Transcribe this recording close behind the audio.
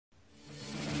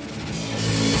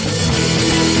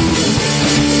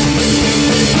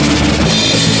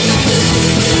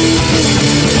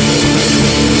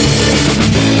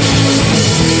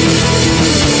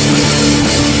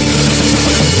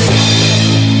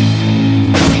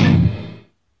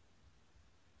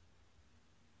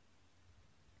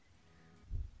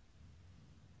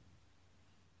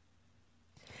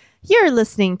You're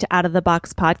listening to Out of the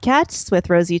Box Podcasts with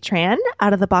Rosie Tran.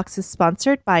 Out of the Box is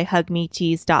sponsored by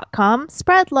hugmetease.com.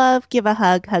 Spread love, give a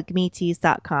hug,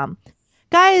 hugmetease.com.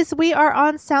 Guys, we are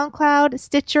on SoundCloud,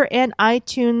 Stitcher, and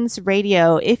iTunes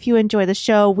Radio. If you enjoy the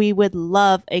show, we would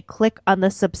love a click on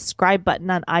the subscribe button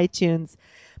on iTunes.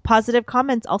 Positive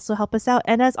comments also help us out.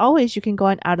 And as always, you can go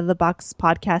on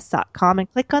outoftheboxpodcast.com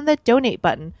and click on the donate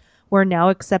button. We're now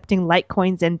accepting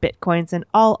Litecoins and Bitcoins and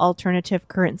all alternative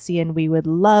currency, and we would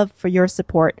love for your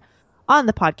support on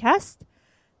the podcast.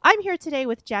 I'm here today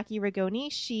with Jacki Rigoni.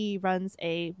 She runs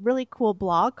a really cool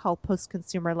blog called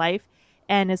Post-Consumer Life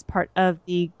and is part of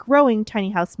the growing tiny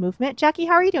house movement. Jacki,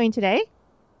 how are you doing today?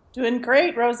 Doing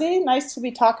great, Rosie. Nice to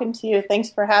be talking to you. Thanks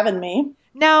for having me.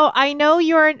 Now, I know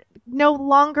you're no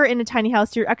longer in a tiny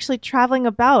house. You're actually traveling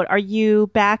about. Are you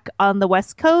back on the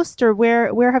West Coast, or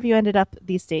where have you ended up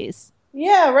these days?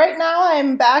 Yeah, right now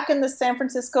I'm back in the San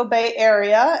Francisco Bay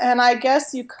Area, and I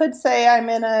guess you could say I'm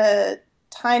in a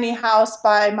tiny house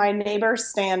by my neighbor's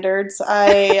standards.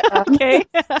 I Okay.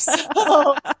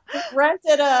 so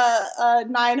rented a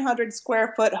 900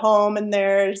 square foot home, and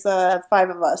there's five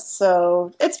of us,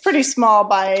 so it's pretty small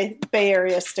by Bay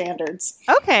Area standards.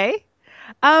 Okay.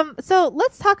 So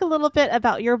let's talk a little bit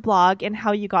about your blog and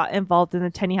how you got involved in the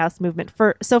tiny house movement.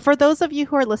 For those of you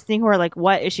who are listening who are like,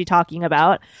 what is she talking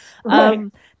about? Right.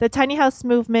 The tiny house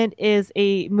movement is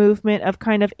a movement of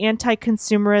kind of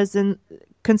consumerism,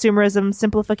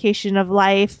 simplification of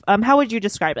life. How would you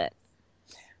describe it?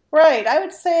 Right. I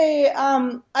would say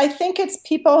I think it's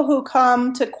people who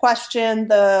come to question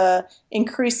the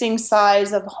increasing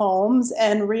size of homes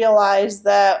and realize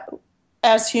that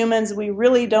as humans, we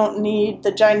really don't need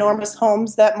the ginormous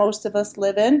homes that most of us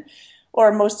live in,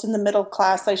 or most in the middle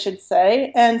class, I should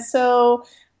say. And so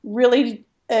really,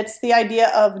 it's the idea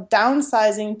of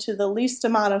downsizing to the least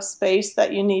amount of space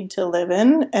that you need to live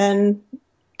in and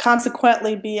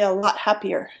consequently be a lot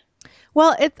happier.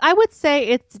 Well, I would say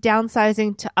it's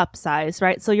downsizing to upsize,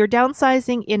 right? So you're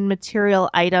downsizing in material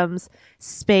items,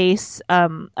 space,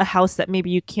 a house that maybe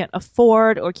you can't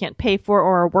afford or can't pay for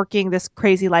or are working this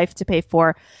crazy life to pay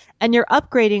for, and you're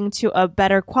upgrading to a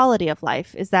better quality of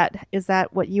life. Is that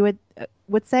what you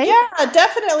would say? Yeah,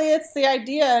 definitely it's the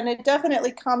idea, and it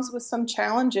definitely comes with some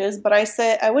challenges, but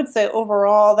I would say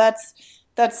overall that's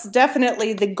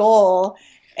definitely the goal.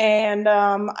 And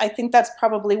I think that's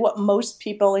probably what most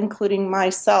people, including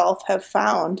myself, have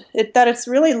found. That it's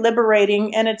really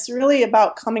liberating, and it's really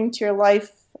about coming to your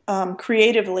life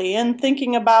creatively and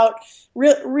thinking about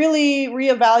really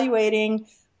reevaluating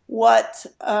what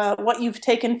you've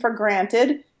taken for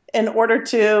granted in order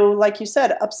to, like you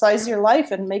said, upsize your life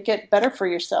and make it better for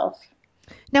yourself.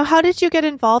 Now, how did you get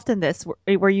involved in this?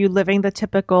 Were you living the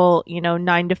typical,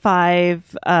 9 to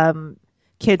 5,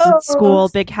 kids in Oh, school,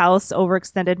 big house,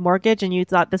 overextended mortgage, and you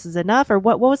thought this is enough, or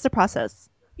what was the process?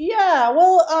 yeah.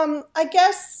 Well, I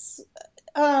guess.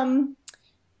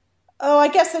 I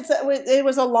guess it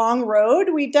was a long road.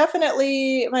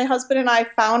 My husband and I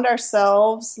found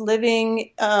ourselves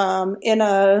living in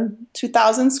a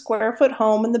 2,000 square foot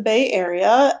home in the Bay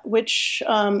Area, which,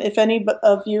 if any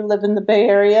of you live in the Bay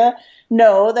Area,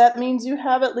 know that means you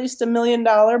have at least $1 million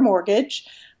mortgage.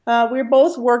 We're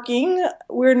both working.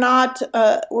 We're not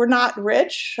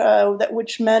rich,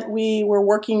 which meant we were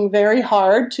working very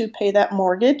hard to pay that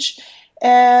mortgage.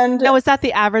 And Now, is that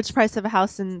the average price of a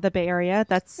house in the Bay Area?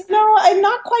 That's no, I'm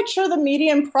not quite sure the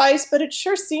median price, but it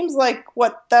sure seems like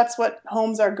that's what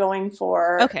homes are going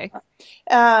for. okay.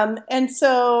 And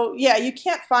so, yeah, you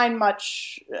can't find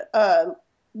much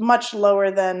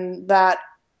lower than that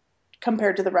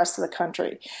compared to the rest of the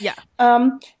country. Yeah.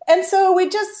 And so we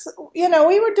just,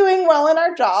 we were doing well in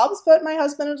our jobs, but my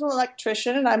husband is an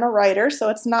electrician and I'm a writer, so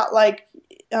it's not like,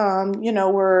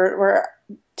 we're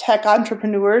tech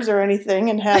entrepreneurs or anything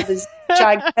and have this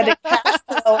gigantic cash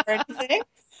flow or anything.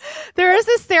 There is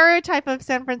this stereotype of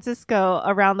San Francisco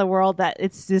around the world that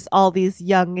it's just all these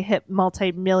young, hip,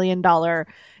 multi-million dollar,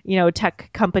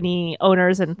 tech company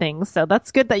owners and things. So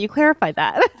that's good that you clarified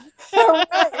that. Right,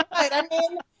 right. I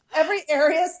mean, every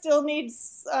area still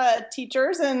needs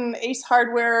teachers and Ace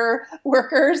Hardware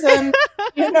workers, and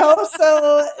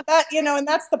so that and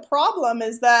that's the problem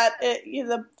is that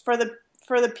for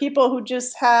the people who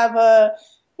just have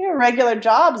regular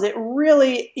jobs,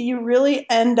 you really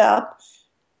end up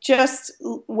just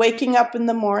waking up in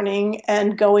the morning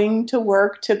and going to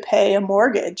work to pay a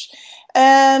mortgage.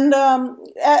 And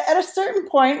at a certain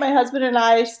point, my husband and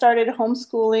I started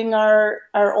homeschooling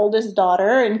our oldest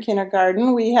daughter in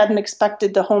kindergarten. We hadn't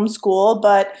expected to homeschool,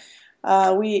 but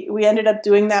we ended up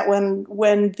doing that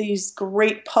when these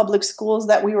great public schools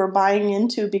that we were buying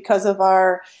into because of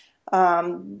our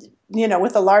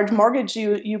With a large mortgage,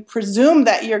 you presume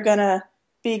that you're going to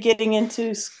be getting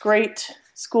into great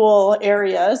school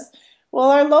areas.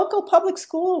 Well, our local public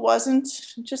school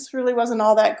really wasn't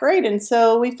all that great. And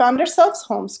so we found ourselves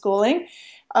homeschooling.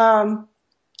 Um,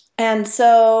 and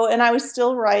I was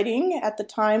still writing at the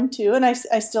time too, and I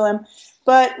still am.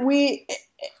 But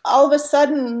all of a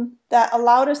sudden, that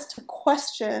allowed us to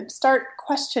start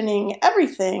questioning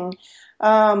everything.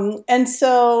 And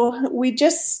so we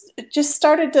just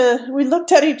started we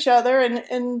looked at each other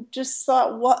and just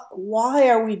thought, why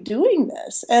are we doing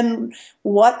this? And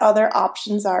what other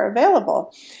options are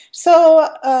available? So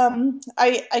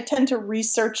I tend to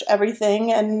research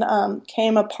everything and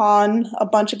came upon a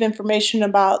bunch of information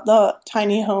about the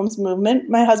tiny homes movement.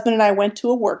 My husband and I went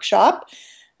to a workshop,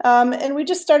 and we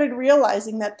just started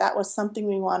realizing that was something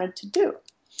we wanted to do.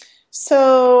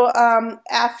 So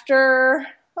after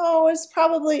it's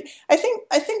probably I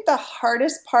think the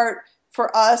hardest part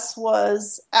for us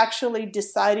was actually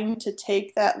deciding to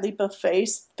take that leap of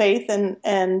faith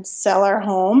and sell our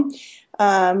home.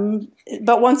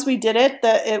 But once we did it,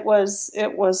 it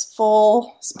was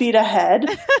full speed ahead.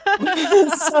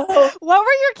 So, what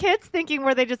were your kids thinking?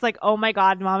 Were they just like, "Oh my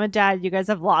God, mom and dad, you guys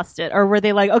have lost it," or were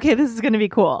they like, "Okay, this is going to be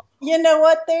cool"? you know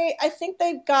what I think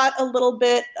they've got a little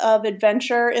bit of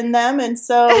adventure in them, and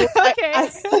so Okay.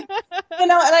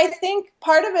 and I think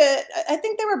part of it, I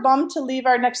think they were bummed to leave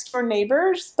our next door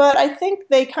neighbors, but I think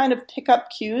they kind of pick up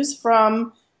cues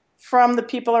from the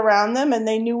people around them, and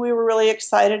they knew we were really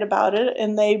excited about it,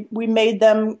 and we made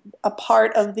them a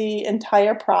part of the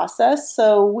entire process.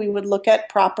 So we would look at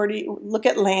property, look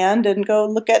at land, and go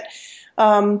look at,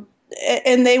 and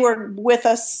they were with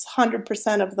us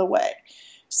 100% of the way.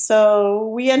 So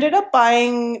we ended up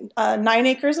buying 9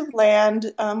 acres of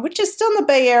land, which is still in the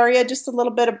Bay Area, just a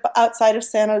little bit outside of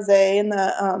San Jose,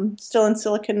 still in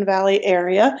Silicon Valley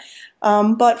area,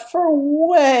 but for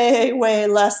way, way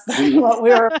less than what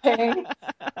we were paying.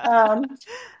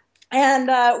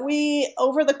 We,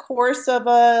 over the course of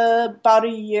about a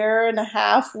year and a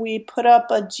half, we put up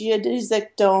a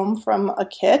geodesic dome from a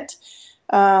kit.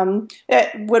 When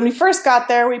we first got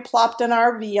there, we plopped an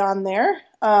RV on there.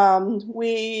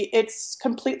 It's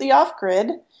completely off grid.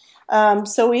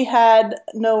 So we had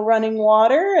no running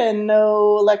water and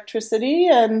no electricity,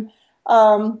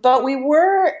 but we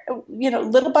were,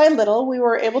 little by little, we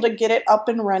were able to get it up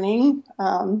and running.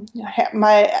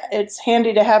 It's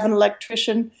handy to have an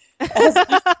electrician as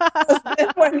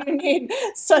when you need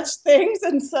such things,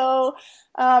 and so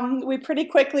we pretty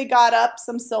quickly got up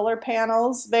some solar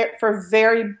panels for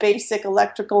very basic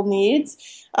electrical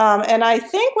needs, and I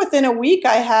think within a week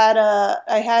I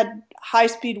had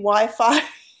high-speed Wi-Fi.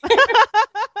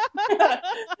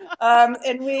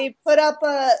 And we put up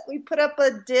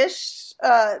a dish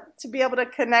to be able to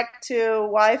connect to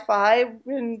Wi-Fi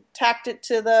and tacked it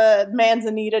to the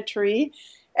manzanita tree,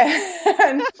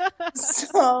 and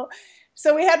so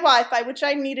we had Wi-Fi, which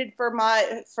I needed for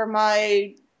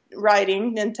my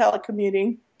writing and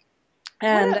telecommuting.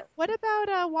 And what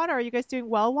about water? Are you guys doing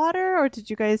well water, or did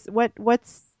you guys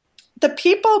what's the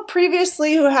people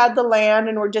previously who had the land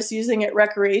and were just using it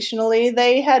recreationally,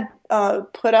 they had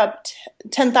put up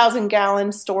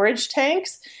 10,000-gallon storage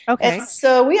tanks. okay? And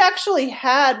so we actually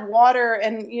had water,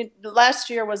 and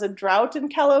last year was a drought in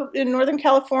Northern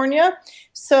California.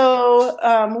 So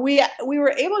we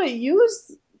were able to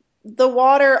use the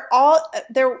water all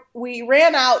there. We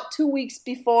ran out 2 weeks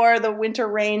before the winter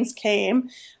rains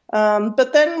came.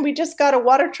 But then we just got a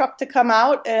water truck to come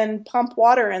out and pump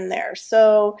water in there.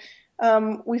 So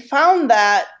we found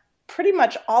that pretty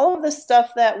much all of the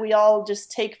stuff that we all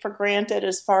just take for granted,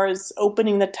 as far as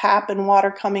opening the tap and water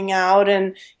coming out,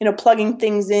 and plugging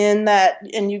things in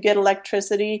and you get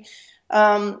electricity,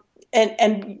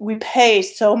 and we pay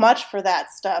so much for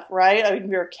that stuff, right? I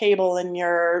mean, your cable and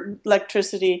your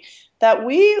electricity, that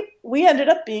we ended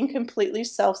up being completely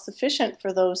self-sufficient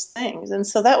for those things, and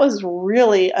so that was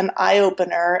really an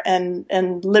eye-opener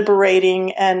and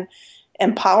liberating and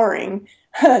empowering,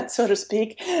 so to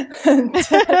speak,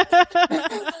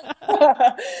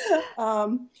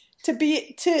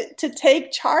 to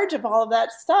take charge of all of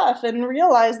that stuff and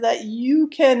realize that you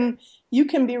can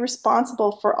be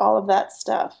responsible for all of that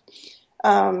stuff.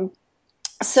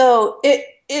 So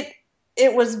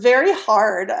it was very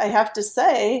hard, I have to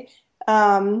say.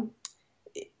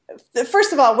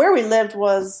 First of all, where we lived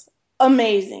was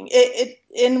amazing.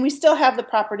 And we still have the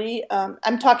property.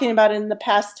 I'm talking about it in the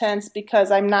past tense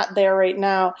because I'm not there right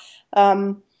now.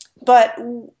 But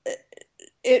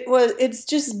it's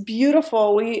just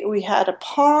beautiful. We had a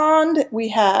pond. We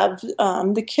have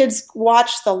the kids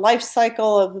watched the life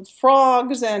cycle of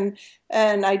frogs and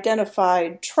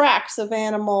identified tracks of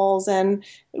animals, and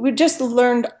we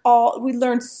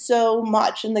learned so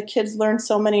much, and the kids learned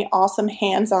so many awesome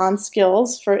hands-on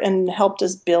skills for and helped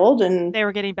us build. And They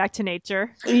were getting back to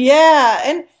nature. yeah,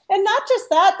 and not just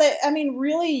that, I mean,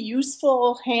 really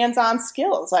useful hands-on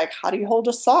skills, like how do you hold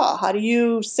a saw? How do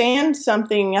you sand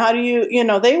something? How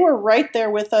do they were right there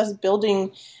with us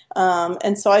building.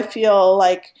 And so I feel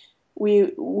like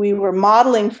we were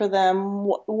modeling for them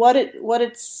what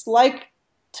it's like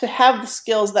to have the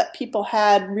skills that people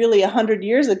had really 100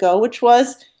 years ago, which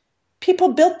was people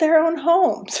built their own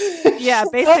homes. Yeah,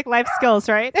 basic life skills,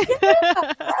 right?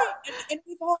 Right. And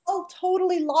we've all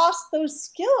totally lost those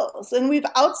skills, and we've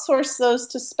outsourced those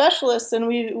to specialists, and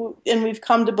we've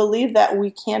come to believe that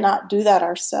we cannot do that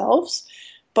ourselves,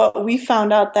 but we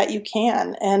found out that you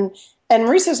can. And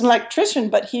Reese is an electrician,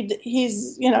 but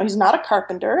he's not a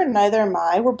carpenter, and neither am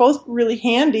I. We're both really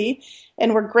handy,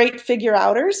 and we're great figure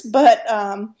outers, but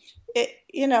it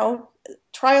you know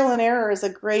trial and error is a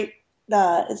great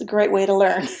way to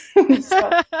learn. So,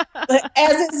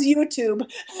 as is YouTube.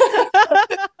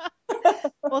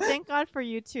 Well, thank God for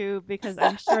YouTube because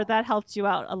I'm sure that helped you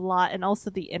out a lot, and also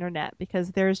the internet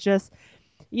because there's just,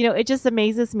 it just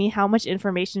amazes me how much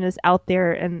information is out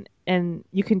there, and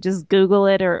you can just Google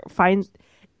it or find.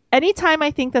 Anytime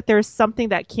I think that there's something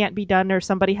that can't be done or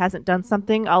somebody hasn't done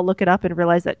something, I'll look it up and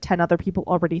realize that 10 other people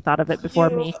already thought of it before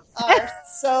You me. are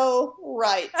so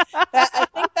right. I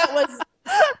think that was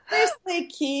seriously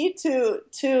key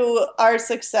to our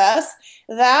success.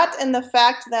 That and the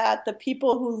fact that the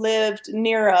people who lived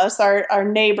near us, our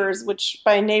neighbors, which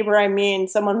by neighbor I mean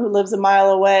someone who lives a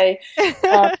mile away,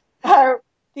 are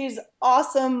these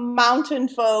awesome mountain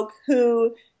folk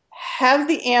who have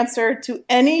the answer to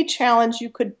any challenge you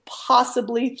could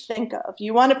possibly think of.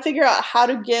 You want to figure out how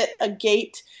to get a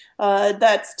gate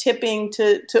that's tipping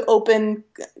to open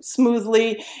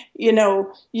smoothly.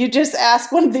 You just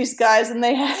ask one of these guys, and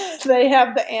they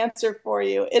have the answer for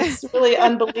you. It's really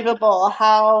unbelievable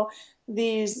how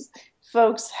these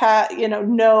folks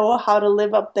know how to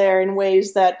live up there in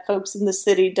ways that folks in the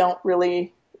city don't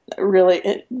really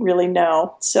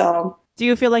know. So. Do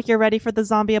you feel like you're ready for the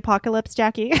zombie apocalypse,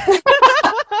 Jackie?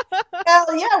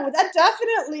 Well, yeah, well, that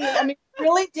definitely. I mean,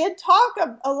 really did talk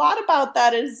a lot about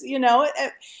that.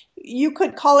 You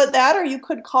could call it that, or you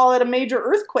could call it a major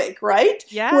earthquake, right?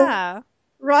 Yeah.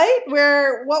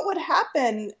 Where what would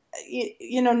happen?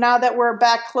 Now that we're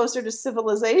back closer to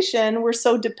civilization, we're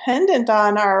so dependent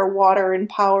on our water and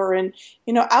power, and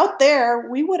out there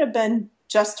we would have been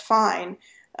just fine.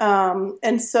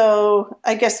 And so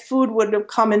I guess food would have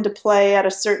come into play at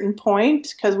a certain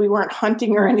point because we weren't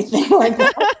hunting or anything like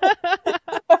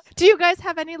that. Do you guys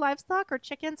have any livestock or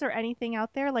chickens or anything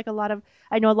out there?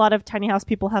 I know a lot of tiny house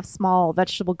people have small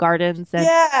vegetable gardens and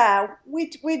Yeah, we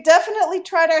definitely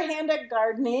tried our hand at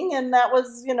gardening, and that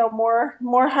was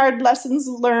more hard lessons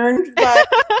learned. But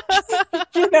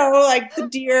like the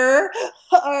deer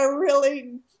are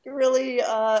really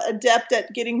adept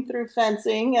at getting through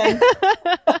fencing, and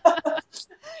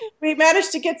we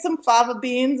managed to get some fava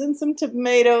beans and some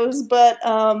tomatoes, but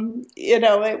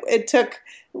it took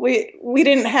we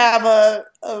didn't have a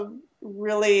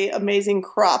really amazing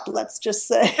crop, let's just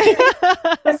say.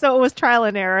 so it was trial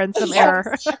and error and some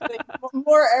error. Exactly.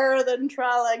 More error than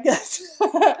trial, I guess.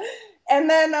 And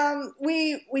then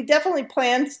we definitely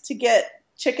planned to get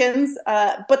chickens,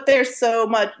 but there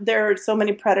are so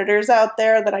many predators out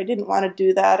there that I didn't want to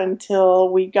do that until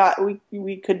we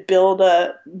could build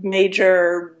a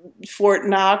major Fort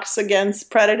Knox against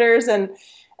predators, and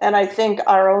I think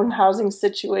our own housing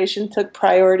situation took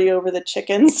priority over the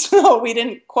chickens, so we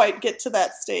didn't quite get to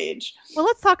that stage. Well,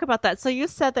 let's talk about that. So you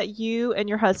said that you and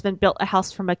your husband built a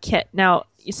house from a kit. Now,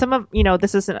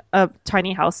 this isn't a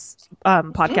tiny house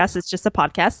podcast. It's just a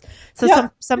podcast. So Yeah.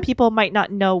 some people might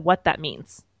not know what that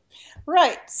means.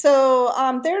 Right. So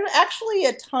there are actually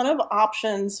a ton of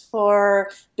options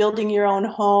for building your own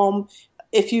home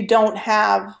if you don't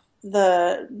have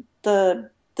the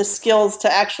skills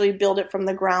to actually build it from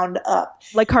the ground up.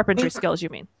 Like carpentry skills, you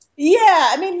mean?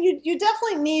 Yeah, I mean, you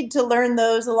definitely need to learn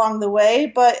those along the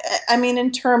way, but I mean,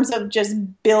 in terms of just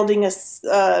building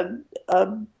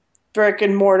a brick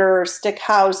and mortar or stick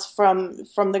house from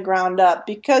the ground up,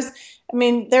 because I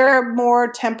mean, there are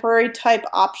more temporary type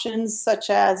options such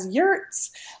as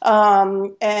yurts,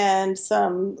 and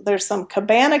there's some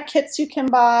cabana kits you can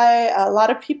buy. A lot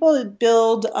of people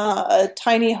build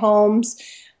tiny homes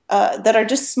that are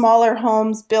just smaller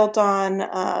homes built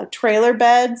on trailer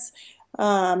beds.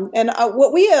 And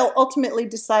what we ultimately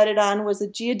decided on was a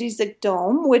geodesic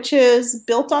dome, which is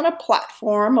built on a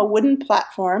platform, a wooden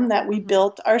platform that we Hmm.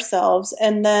 built ourselves,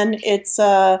 and then it's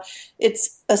a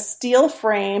steel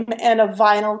frame and a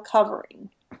vinyl covering.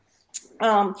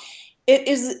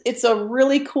 It's a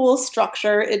really cool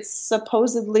structure. It's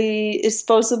supposedly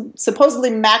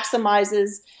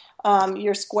maximizes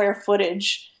your square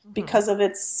footage Hmm. because of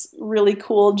its really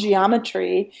cool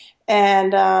geometry,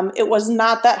 and it was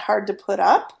not that hard to put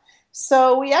up.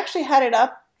 So we actually had it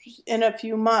up in a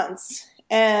few months,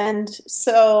 and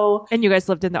so And you guys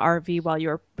lived in the RV while you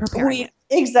were preparing we it.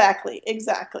 exactly.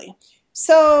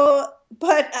 So,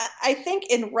 but I think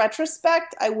in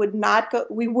retrospect, I would not go.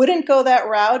 We wouldn't go that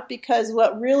route because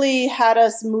what really had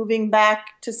us moving back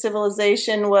to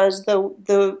civilization was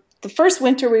the first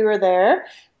winter we were there.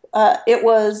 Uh, it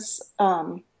was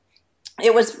um,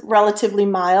 it was relatively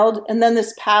mild, and then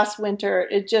this past winter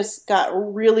it just got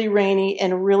really rainy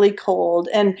and really cold.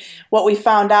 And what we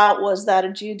found out was that a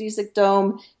geodesic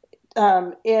dome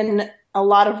in a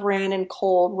lot of rain and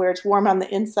cold, where it's warm on the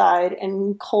inside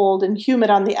and cold and humid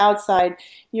on the outside,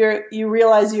 you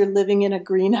realize you're living in a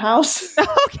greenhouse.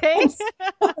 Okay.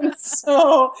 And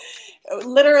so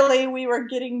literally we were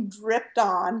getting dripped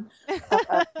on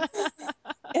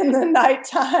in the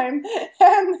nighttime.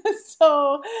 And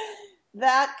so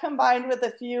that combined with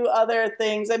a few other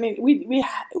things. I mean,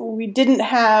 we didn't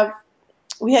have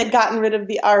we had gotten rid of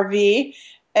the RV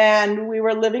and we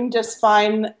were living just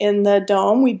fine in the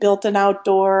dome. We built an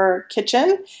outdoor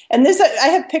kitchen. And this, I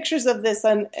have pictures of this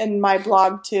in my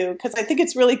blog too, because I think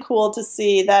it's really cool to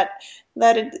see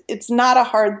it's not a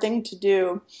hard thing to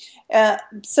do.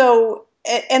 So,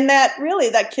 and that really,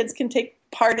 that kids can take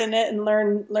part in it and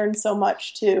learn so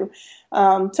much too.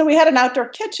 So we had an outdoor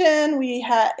kitchen. We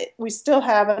still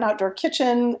have an outdoor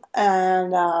kitchen,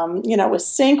 and with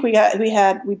sink. We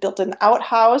built an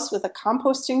outhouse with a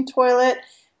composting toilet.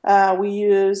 Do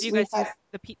you We guys had use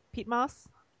the peat moss?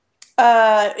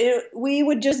 we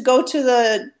would just go to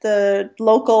the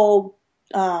local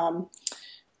um,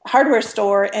 hardware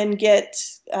store and get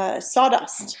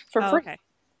sawdust for Oh, free. okay.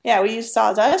 Yeah, we used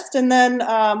sawdust, and then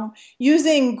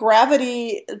using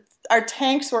gravity. Our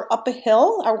tanks were up a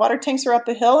hill. Our water tanks were up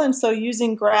a hill, and so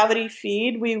using gravity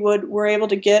feed, were able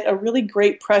to get a really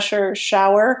great pressure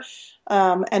shower,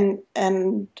 and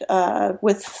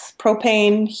with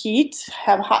propane heat,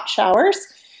 have hot showers.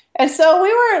 And so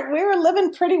we were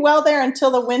living pretty well there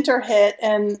until the winter hit,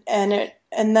 and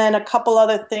then a couple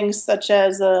other things such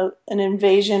as an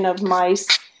invasion of mice,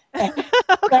 and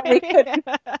that we Okay. could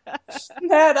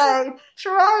that I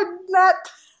tried not,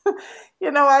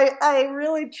 I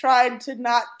really tried to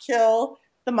not kill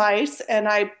the mice, and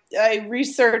I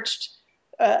researched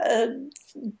uh,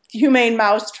 humane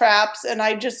mouse traps, and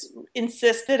I just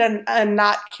insisted on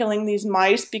not killing these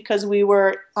mice because we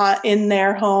were in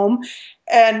their home.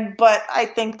 But I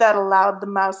think that allowed the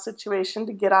mouse situation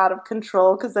to get out of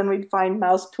control because then we'd find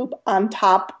mouse poop on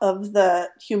top of the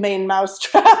humane mouse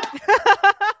trap.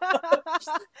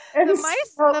 The And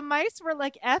mice, so the mice were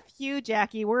like, "F you,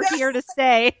 Jackie. We're yes, here to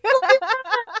stay." I remember.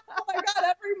 Oh my God,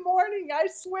 every morning, I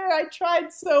swear I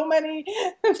tried so many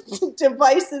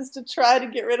devices to try to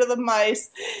get rid of the mice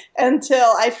until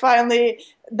I finally,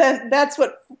 then that's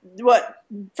what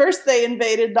first they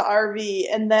invaded the RV,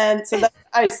 and then, so that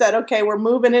I said, okay, we're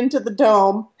moving into the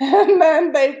dome. And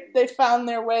then they found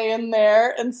their way in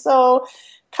there. And so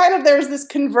kind of there's this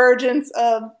convergence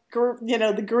of,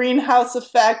 the greenhouse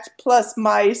effect plus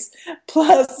mice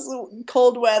plus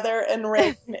cold weather and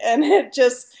rain, and it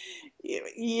just,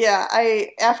 yeah,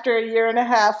 I after a year and a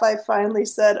half I finally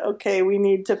said, okay, we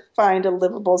need to find a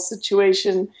livable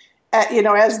situation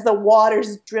as the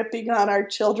water's dripping on our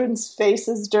children's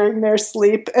faces during their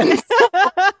sleep. And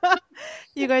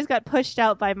You guys got pushed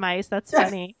out by mice. That's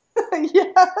funny.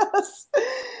 yes,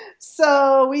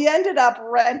 so we ended up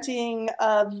renting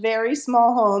a very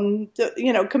small home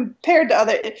compared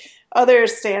to other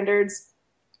standards,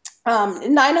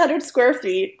 900 square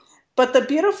feet. But the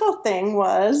beautiful thing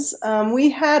was, we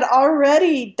had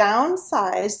already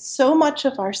downsized so much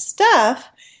of our stuff.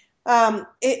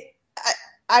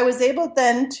 I was able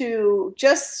then to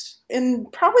just in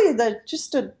probably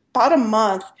just about a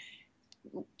month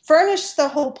furnish the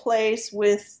whole place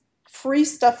with free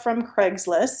stuff from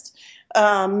Craigslist.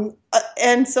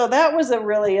 And so that was a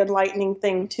really enlightening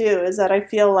thing too, is that I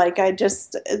feel like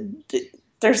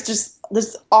there's just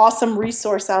this awesome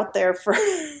resource out there for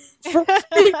for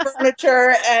free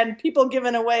furniture and people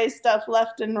giving away stuff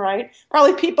left and right.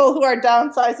 Probably people who are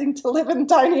downsizing to live in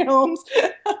tiny homes.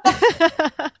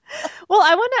 Well,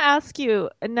 I want to ask you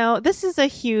now, this is a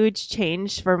huge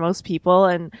change for most people.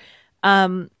 And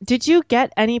Did you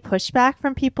get any pushback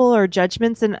from people or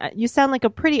judgments? And you sound like a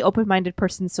pretty open-minded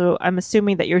person, so I'm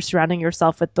assuming that you're surrounding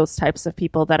yourself with those types of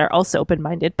people that are also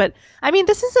open-minded. But I mean,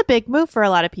 this is a big move for a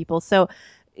lot of people. So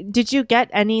did you get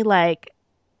any like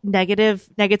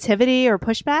negativity or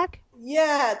pushback?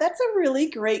 Yeah, that's a really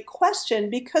great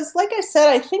question because, like I said,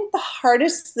 I think the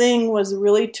hardest thing was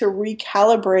really to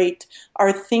recalibrate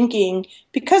our thinking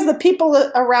because the people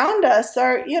around us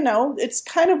are, it's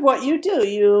kind of what you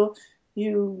do.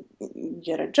 You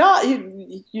get a job,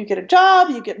 you get a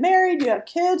job, you get married, you have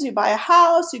kids, you buy a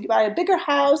house, you buy a bigger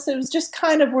house. It was just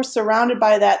kind of we're surrounded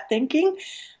by that thinking.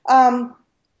 Um,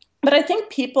 but I think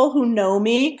people who know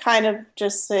me kind of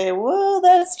just say, well,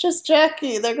 that's just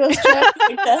Jacki. There goes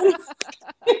Jacki again.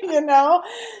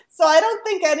 So I don't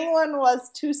think anyone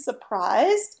was too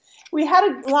surprised. We had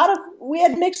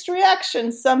mixed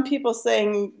reactions. Some people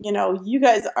saying, you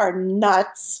guys are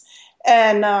nuts.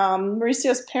 And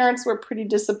Mauricio's parents were pretty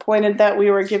disappointed that we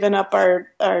were giving up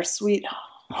our sweet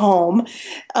home.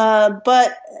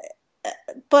 But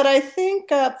I think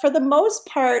for the most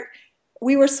part,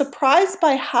 we were surprised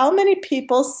by how many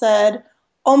people said,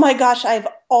 oh my gosh, I've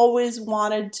always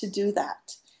wanted to do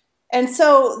that. And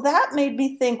so that made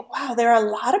me think, wow, there are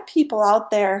a lot of people out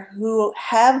there who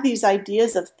have these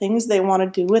ideas of things they want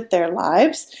to do with their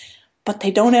lives, but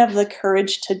they don't have the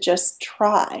courage to just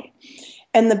try.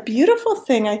 And the beautiful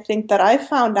thing I think that I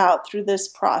found out through this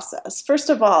process, first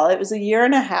of all, it was a year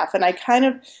and a half, and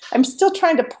I'm still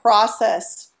trying to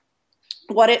process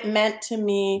what it meant to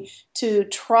me to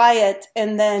try it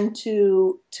and then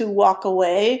to walk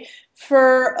away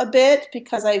for a bit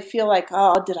because I feel like,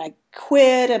 oh, did I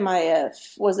quit?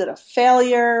 Was it a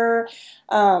failure?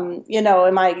 Am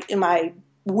I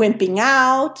wimping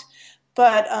out?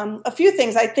 But a few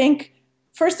things. I think,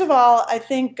 first of all,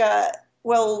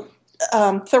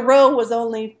 Thoreau was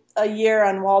only a year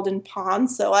on Walden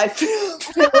Pond, so I feel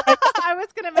like I was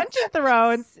going to mention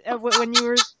Thoreau when you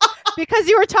were because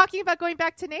you were talking about going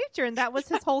back to nature, and that was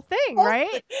his whole thing,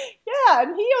 right? yeah,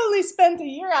 and he only spent a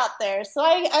year out there, so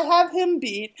I have him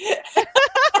beat.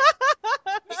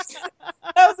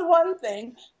 That was one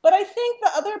thing. But I think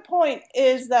the other point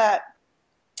is that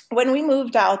when we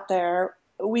moved out there,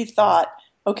 we thought,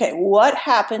 okay, what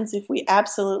happens if we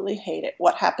absolutely hate it?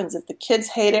 What happens if the kids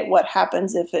hate it? What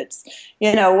happens if it's,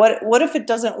 what if it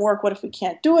doesn't work? What if we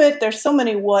can't do it? There's so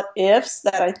many what ifs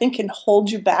that I think can hold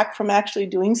you back from actually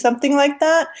doing something like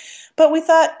that. But we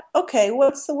thought, okay,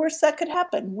 what's the worst that could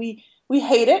happen? We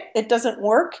hate it. It doesn't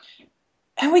work.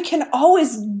 And we can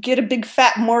always get a big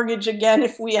fat mortgage again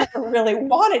if we ever really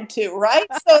wanted to, right?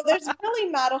 So there's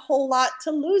really not a whole lot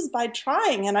to lose by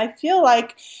trying. And I feel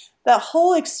like the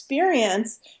whole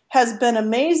experience has been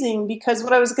amazing because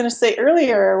what I was going to say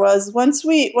earlier was once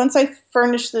I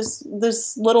furnished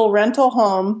this little rental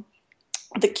home,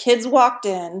 the kids walked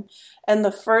in and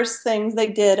the first things they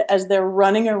did as they're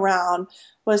running around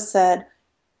was said,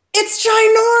 "It's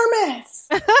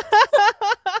ginormous."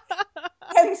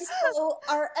 And so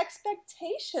our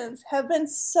expectations have been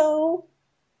so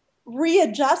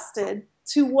readjusted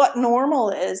to what normal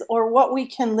is or what we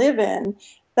can live in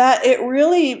that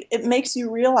it makes you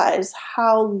realize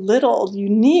how little you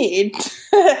need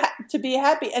to be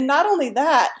happy. And not only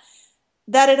that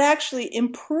it actually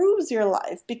improves your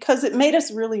life because it made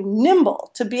us really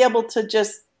nimble to be able to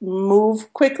just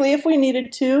move quickly if we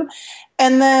needed to.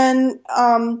 And then,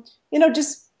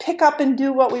 just pick up and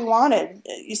do what we wanted.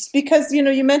 Because,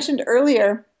 you mentioned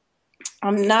earlier,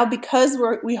 now because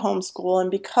we homeschool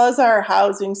and because our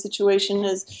housing situation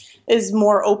is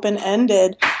more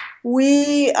open-ended,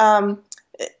 we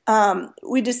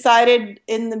decided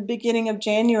in the beginning of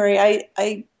January,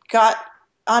 I got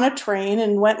on a train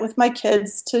and went with my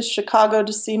kids to Chicago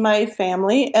to see my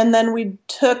family. And then we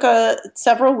took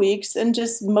several weeks and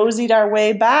just moseyed our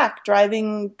way back,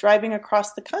 driving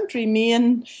across the country, me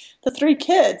and the three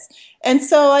kids. And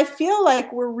so I feel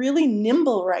like we're really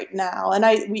nimble right now. And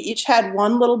we each had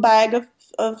one little bag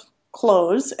of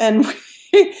clothes. And,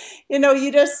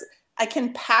 I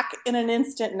can pack in an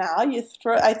instant now.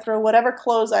 I throw whatever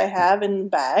clothes I have in the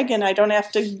bag, and I don't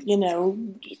have to,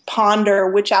 ponder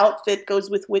which outfit goes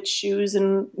with which shoes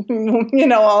and,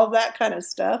 all of that kind of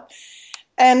stuff.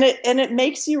 And it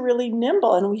makes you really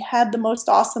nimble. And we had the most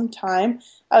awesome time.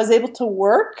 I was able to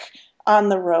work on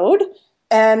the road,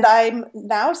 and I'm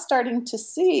now starting to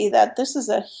see that this is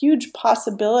a huge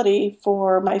possibility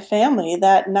for my family,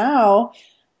 that now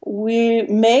we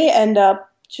may end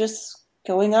up just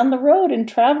going on the road and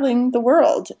traveling the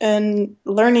world and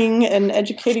learning and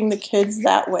educating the kids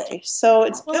that way. So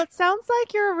it's Well, it sounds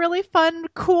like you're a really fun,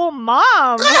 cool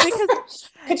mom because,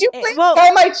 could you please well,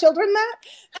 tell my children that?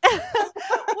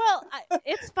 well,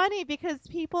 it's funny because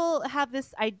people have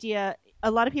this idea.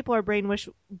 A lot of people are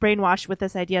brainwashed with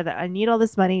this idea that I need all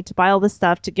this money to buy all this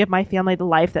stuff to give my family the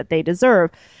life that they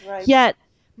deserve. Right. Yet,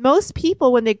 most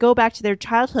people, when they go back to their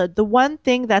childhood, the one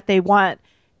thing that they want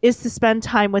is to spend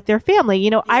time with their family. You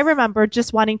know, I remember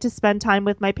just wanting to spend time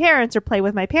with my parents or play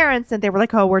with my parents, and they were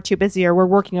like, oh, we're too busy or we're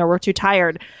working or we're too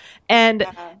tired. And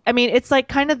I mean, it's like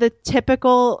kind of the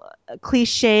typical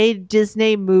cliche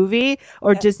Disney movie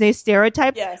or Disney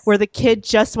stereotype where the kid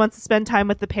just wants to spend time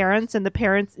with the parents and the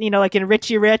parents, you know, like in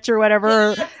Richie Rich or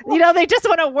whatever, you know, they just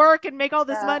want to work and make all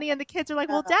this money. And the kids are like,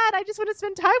 well, Dad, I just want to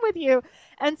spend time with you.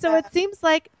 And so it seems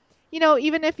like, you know,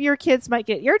 even if your kids might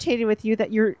get irritated with you,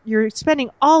 that you're spending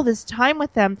all this time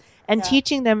with them and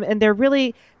teaching them, and they're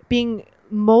really being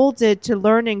molded to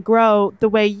learn and grow the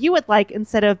way you would like,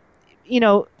 instead of, you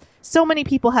know, so many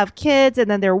people have kids and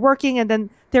then they're working and then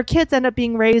their kids end up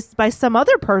being raised by some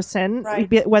other person,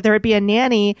 whether it be a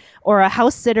nanny or a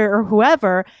house sitter or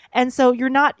whoever. And so you're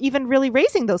not even really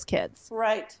raising those kids.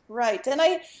 Right, right. And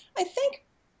I think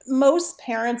most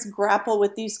parents grapple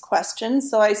with these questions,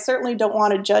 so I certainly don't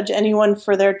want to judge anyone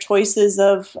for their choices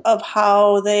of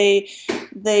how they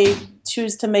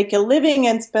choose to make a living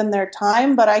and spend their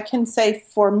time. But I can say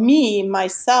for me,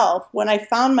 myself, when I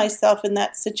found myself in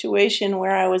that situation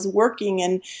where I was working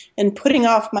and putting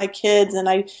off my kids, and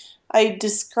I've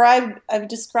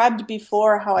described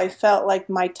before how I felt like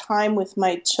my time with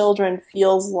my children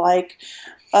feels like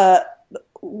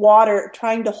water,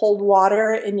 trying to hold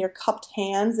water in your cupped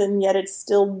hands, and yet it's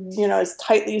still, you know, as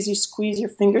tightly as you squeeze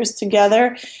your fingers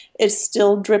together, it's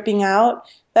still dripping out.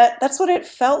 That's what it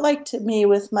felt like to me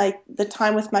with the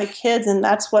time with my kids, and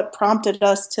that's what prompted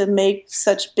us to make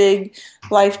such big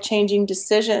life-changing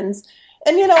decisions.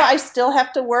 And, you know, I still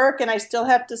have to work and I still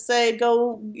have to say,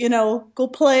 go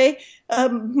play.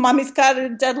 Mommy's got a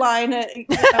deadline. You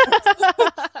know.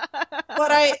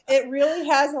 But it really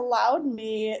has allowed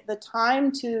me the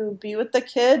time to be with the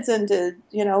kids and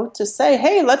to say,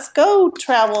 hey, let's go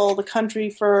travel the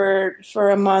country for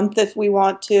a month if we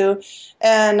want to.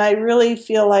 And I really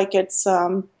feel like it's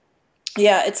a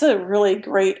really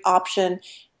great option.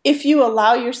 If you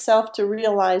allow yourself to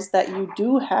realize that you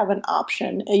do have an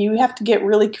option, and you have to get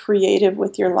really creative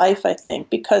with your life, I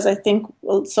think, because I think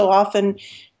so often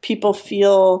people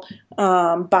feel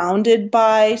bounded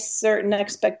by certain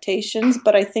expectations,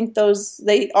 but I think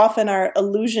they often are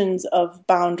illusions of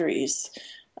boundaries.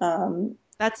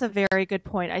 That's a very good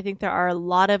point. I think there are a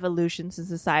lot of illusions in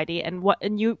society, and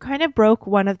you kind of broke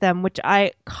one of them, which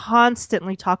I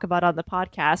constantly talk about on the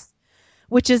podcast,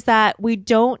 which is that we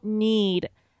don't need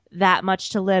that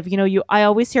much to live. You know, I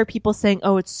always hear people saying,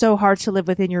 "Oh, it's so hard to live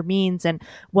within your means," and,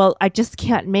 "Well, I just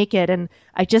can't make it, and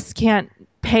I just can't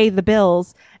pay the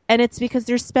bills." And it's because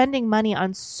they're spending money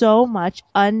on so much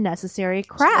unnecessary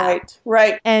crap.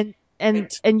 Right. And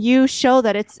you show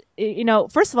that it's, you know,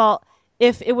 first of all,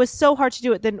 if it was so hard to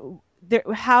do it, then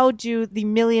how do the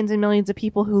millions and millions of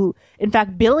people who, in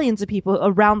fact, billions of people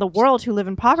around the world who live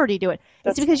in poverty do it?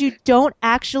 It's because you don't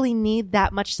actually need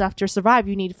that much stuff to survive.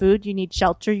 You need food, you need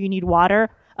shelter, you need water,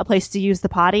 a place to use the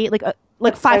potty, like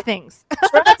five things.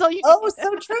 That's all you need. Oh,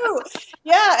 so true.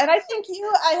 Yeah, and I think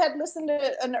I had listened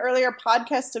to an earlier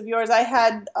podcast of yours. I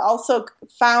had also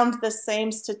found the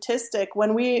same statistic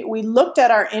when we looked at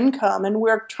our income and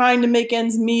we're trying to make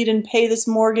ends meet and pay this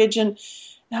mortgage, and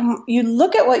you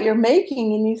look at what you're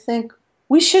making and you think,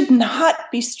 we should not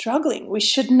be struggling. We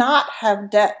should not have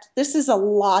debt. This is a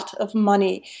lot of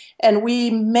money, and we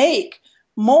make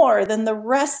more than the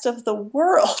rest of the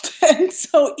world. And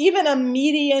so even a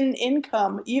median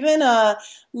income, even a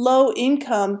low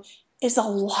income, is a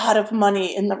lot of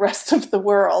money in the rest of the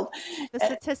world. The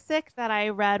statistic that I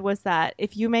read was that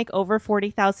if you make over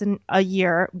 40,000 a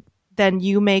year, then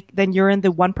you're in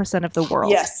the 1% of the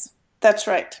world. Yes, that's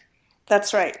right.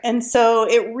 That's right. And so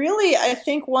it really, I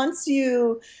think once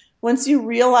you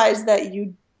realize that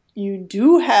you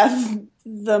do have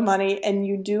the money and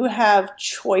you do have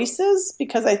choices,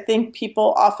 because I think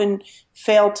people often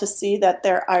fail to see that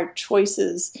there are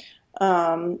choices.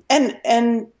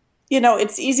 And you know,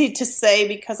 it's easy to say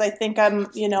because I think I'm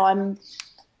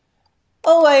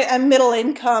middle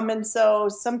income, and so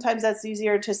sometimes that's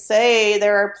easier to say.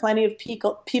 There are plenty of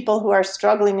people who are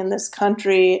struggling in this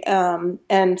country,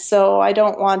 and so I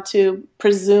don't want to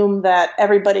presume that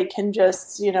everybody can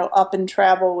just, up and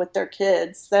travel with their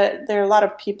kids. That there are a lot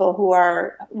of people who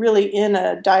are really in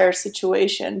a dire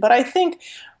situation. But I think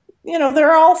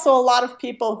there are also a lot of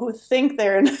people who think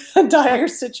they're in a dire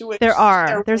situation. There are.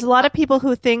 They're There's really a lot not. of people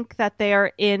who think that they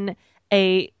are in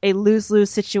a lose-lose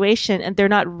situation and they're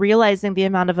not realizing the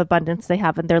amount of abundance they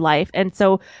have in their life. And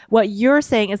so what you're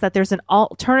saying is that there's an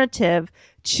alternative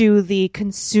to the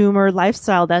consumer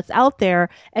lifestyle that's out there,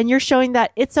 and you're showing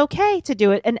that it's okay to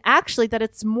do it and actually that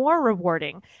it's more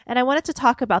rewarding. And I wanted to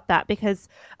talk about that because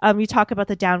you talk about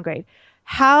the downgrade.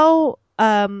 How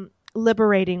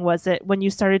liberating was it when you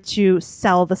started to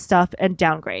sell the stuff and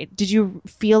downgrade? Did you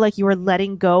feel like you were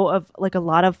letting go of like a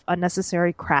lot of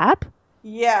unnecessary crap?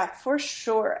 Yeah, for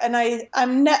sure. And I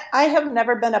have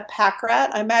never been a pack rat.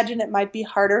 I imagine it might be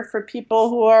harder for people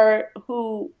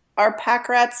who are pack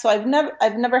rats. So I've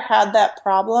never had that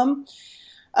problem.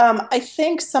 I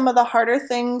think some of the harder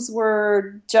things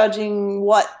were judging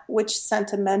which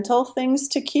sentimental things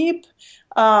to keep.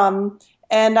 Um,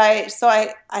 and I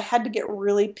had to get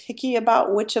really picky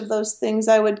about which of those things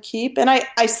I would keep. And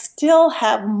I still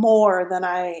have more than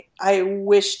I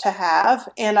wish to have.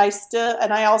 And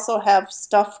I also have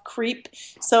stuff creep.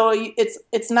 So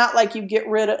it's not like you get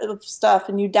rid of stuff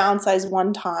and you downsize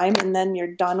one time and then you're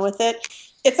done with it.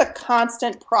 It's a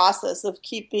constant process of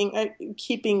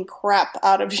keeping crap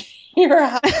out of your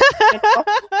house. You know?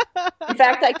 In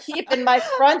fact, I keep in my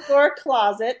front door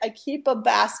closet, I keep a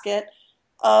basket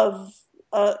of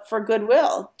for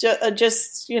Goodwill.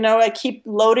 Just I keep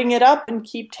loading it up and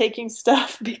keep taking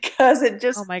stuff because it Oh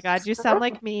just my God, you leaves sound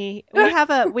like me. We have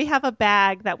a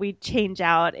bag that we change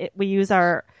out. We use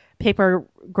our paper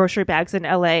grocery bags in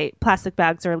LA. Plastic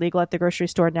bags are illegal at the grocery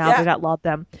store now. They Yeah, got lawed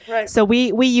them. right. So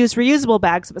we use reusable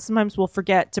bags, but sometimes we'll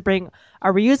forget to bring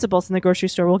our reusables in the grocery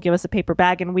store. Will give us a paper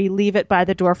bag and we leave it by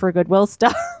the door for Goodwill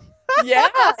stuff. Yeah,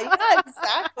 yeah,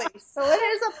 exactly. So it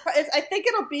is I think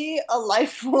it'll be a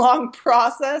lifelong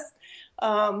process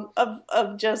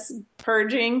of just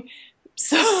purging.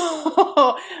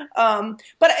 So,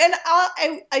 but and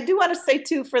I do want to say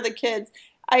too for the kids,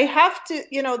 I have to,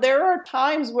 there are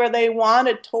times where they want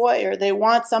a toy or they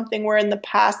want something where in the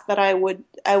past that I would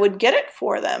get it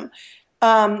for them.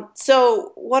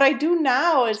 So what I do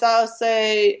now is I'll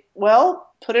say, well,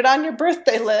 put it on your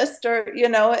birthday list or,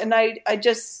 and I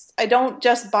don't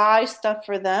just buy stuff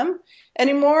for them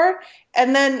anymore.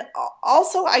 And then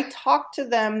also I talk to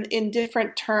them in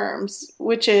different terms,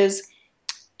 which is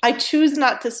I choose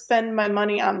not to spend my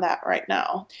money on that right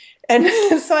now. And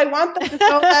so I want them to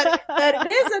know that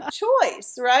it is a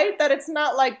choice, right? That it's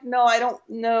not like, no, I don't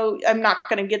know, I'm not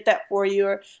going to get that for you,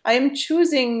 or I am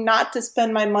choosing not to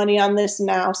spend my money on this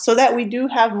now so that we do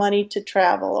have money to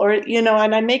travel, or, and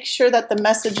I make sure that the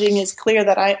messaging is clear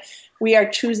that we are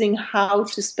choosing how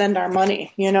to spend our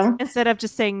money. Instead of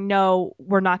just saying no,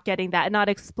 we're not getting that and not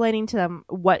explaining to them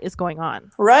what is going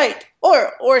on. Right.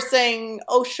 Or saying,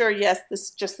 "Oh sure, yes,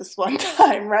 this one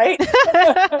time," right?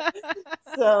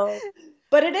 So,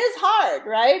 but it is hard,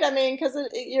 right? I mean, because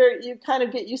you kind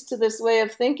of get used to this way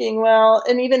of thinking. Well,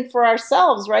 and even for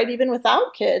ourselves, right? Even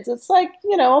without kids, it's like,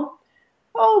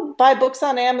 oh, buy books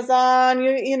on Amazon.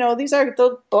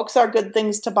 The books are good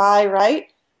things to buy, right?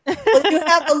 Well, you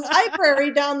have a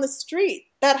library down the street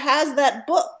that has that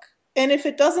book, and if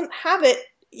it doesn't have it,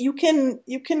 you can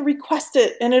request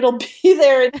it, and it'll be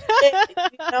there in a day.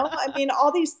 I mean,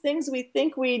 all these things we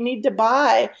think we need to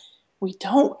buy, we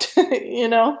don't.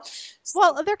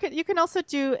 Well, you can also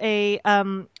do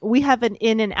we have an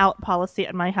in and out policy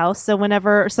at my house. So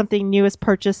whenever something new is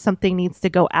purchased, something needs to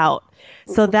go out.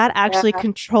 So that actually Yeah,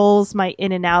 controls my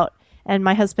in and out. And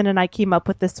my husband and I came up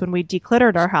with this when we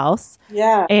decluttered our house.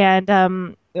 yeah.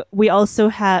 And we also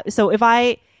have, so if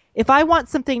I want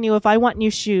something new, if I want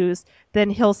new shoes, then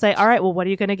he'll say, all right, well, what are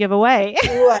you going to give away?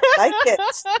 Ooh, I like it.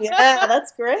 Yeah,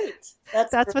 that's great.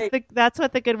 That's That's what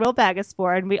great. the Goodwill bag is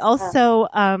for. And we Yeah, also,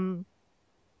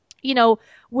 you know,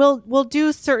 we'll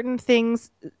do certain things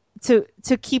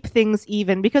to keep things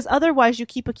even, because otherwise you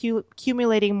keep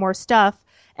accumulating more stuff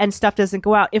and stuff doesn't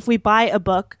go out. If we buy a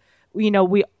book, we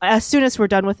as soon as we're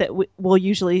done with it, we'll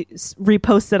usually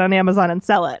repost it on Amazon and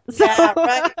sell it. So yeah,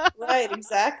 right, right,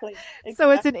 exactly, so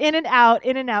it's exactly. an in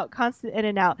and out, constant in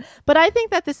and out. But I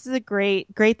think that this is a great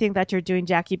thing that you're doing,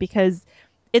 Jackie, because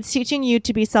it's teaching you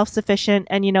to be self-sufficient.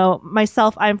 And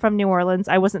myself, I'm from New Orleans.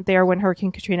 I wasn't there when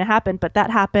Hurricane Katrina happened, but that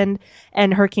happened,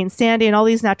 and Hurricane Sandy and all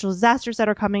these natural disasters that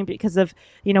are coming because of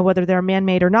whether they're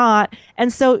man-made or not.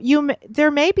 And so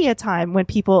there may be a time when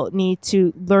people need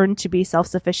to learn to be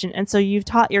self-sufficient, and so you've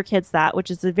taught your kids that, which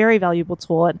is a very valuable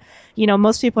tool. And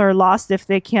most people are lost if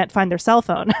they can't find their cell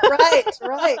phone. Right,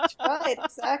 right, right,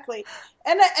 exactly.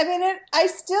 And I mean,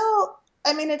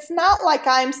 I mean, it's not like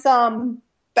I'm some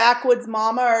backwoods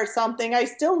mama or something. I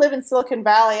still live in Silicon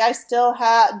Valley. I still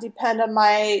depend on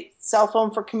my cell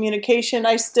phone for communication.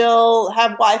 I still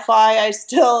have Wi-Fi. I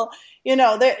still,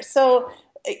 there. So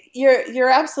you're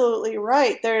absolutely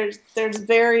right. There's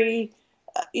very,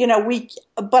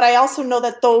 but I also know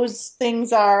that those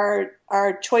things are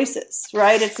choices,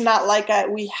 right? It's not like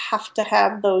we have to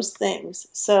have those things.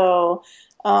 So,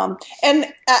 and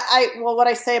well, what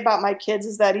I say about my kids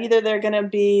is that either they're going to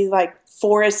be like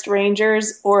forest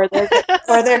rangers, or they're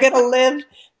going to live.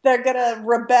 They're going to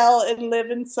rebel and live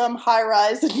in some high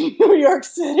rise in New York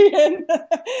City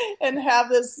and have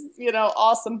this,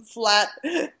 awesome flat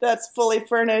that's fully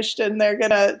furnished. And they're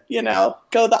going to,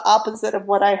 go the opposite of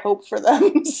what I hope for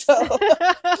them. So,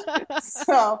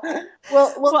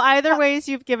 well, either ways,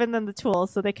 you've given them the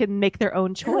tools so they can make their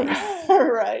own choice.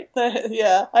 Right.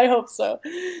 Yeah, I hope so.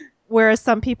 Whereas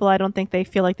some people, I don't think they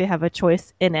feel like they have a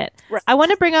choice in it. Right. I want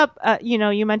to bring up,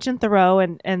 you mentioned Thoreau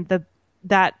and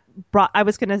that brought, I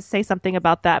was going to say something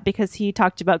about that because he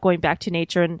talked about going back to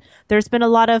nature, and there's been a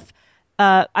lot of,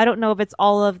 I don't know if it's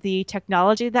all of the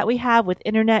technology that we have with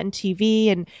internet and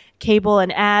TV and cable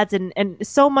and ads and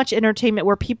so much entertainment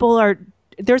where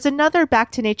there's another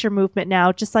back to nature movement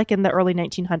now, just like in the early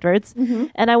 1900s. Mm-hmm.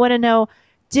 And I want to know,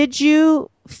 did you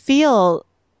feel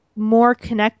more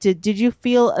connected? Did you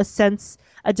feel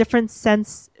a different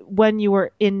sense when you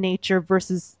were in nature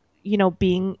versus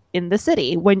being in the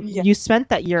city when you spent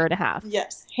that year and a half?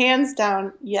 Yes, hands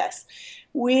down, yes.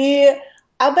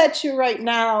 I'll bet you right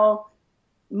now,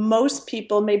 most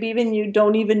people, maybe even you,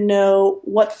 don't even know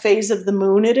what phase of the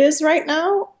moon it is right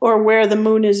now, or where the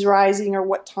moon is rising, or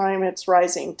what time it's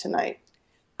rising tonight.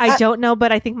 I don't know,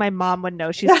 but I think my mom would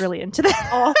know. She's really into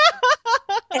that.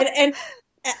 And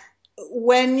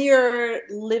when you're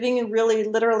living really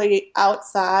literally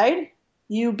outside,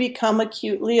 you become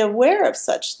acutely aware of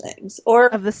such things, or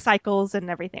of the cycles and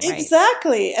everything.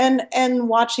 Exactly. Right? And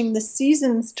watching the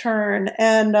seasons turn,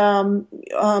 and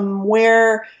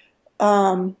where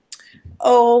I'll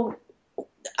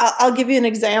give you an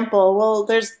example. Well,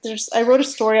 I wrote a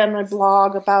story on my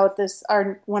blog about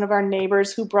one of our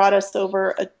neighbors who brought us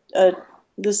over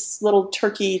this little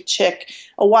turkey chick,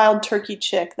 a wild turkey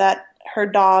chick that her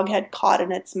dog had caught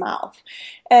in its mouth.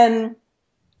 And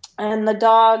the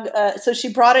dog, so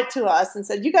she brought it to us and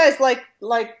said, "You guys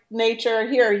like nature,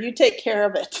 here, you take care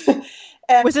of it."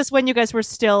 And, was this when you guys were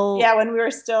still? Yeah, when we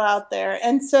were still out there.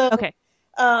 And so, okay.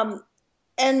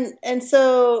 And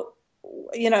so,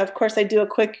 of course, I do a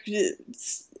quick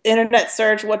internet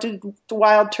search. What do the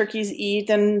wild turkeys eat?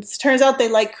 And it turns out they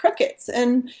like crickets.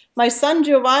 And my son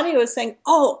Giovanni was saying,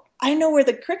 "Oh, I know where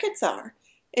the crickets are."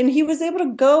 And he was able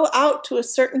to go out to a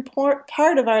certain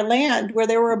part of our land where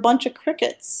there were a bunch of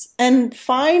crickets and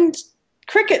find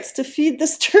crickets to feed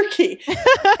this turkey.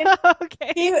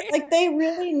 Okay. They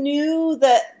really knew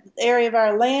that area of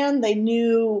our land. They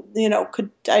knew, could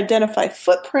identify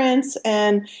footprints.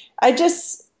 And I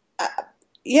just,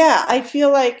 I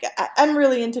feel like I'm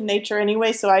really into nature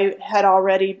anyway, so I had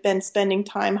already been spending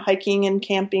time hiking and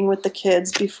camping with the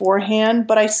kids beforehand,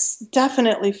 but I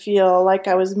definitely feel like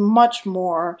I was much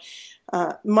more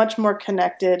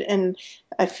connected, and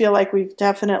I feel like we've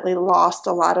definitely lost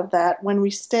a lot of that when we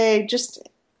stay just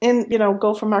in,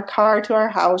 go from our car to our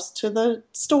house to the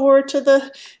store to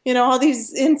the, all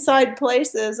these inside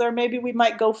places, or maybe we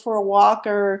might go for a walk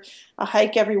or a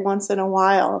hike every once in a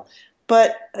while.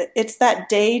 But it's that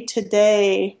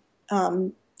day-to-day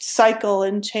cycle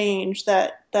and change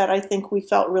that I think we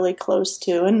felt really close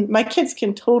to. And my kids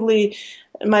can totally,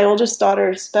 my oldest daughter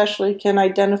especially, can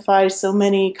identify so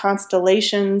many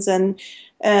constellations, and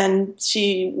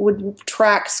she would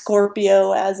track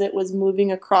Scorpio as it was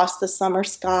moving across the summer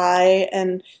sky.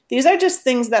 And these are just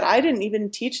things that I didn't even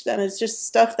teach them. It's just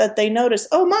stuff that they notice.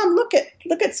 "Oh, Mom, look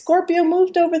at Scorpio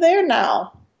moved over there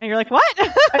now." And you're like, "What?"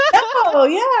 Oh,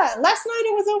 yeah. Last night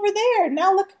it was over there.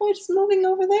 Now look how it's moving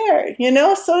over there.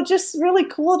 So just really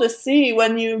cool to see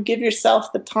when you give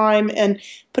yourself the time and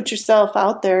put yourself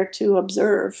out there to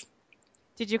observe.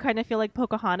 Did you kind of feel like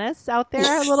Pocahontas out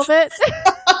there a little bit?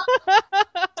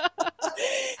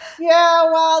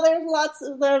 Yeah, well, there's lots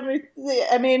of them.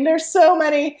 I mean, there's so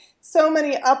many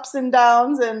ups and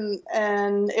downs,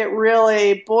 and it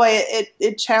really, boy,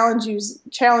 it challenges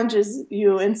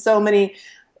you in so many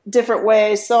different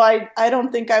ways. So I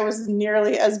don't think I was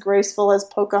nearly as graceful as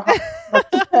Pocahontas.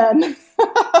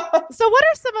 So what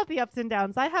are some of the ups and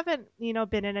downs? I haven't,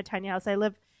 been in a tiny house. I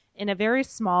live in a very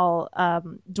small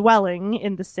dwelling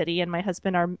in the city, and me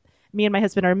and my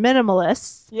husband are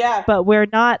minimalists. Yeah. But we're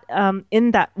not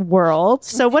in that world.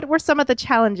 So what were some of the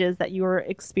challenges that you were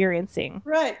experiencing?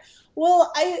 Right.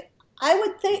 Well, I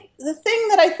would think the thing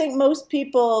that I think most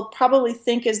people probably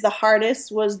think is the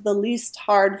hardest was the least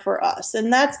hard for us.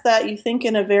 And that's that you think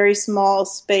in a very small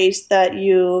space that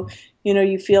you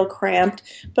feel cramped.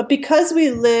 But because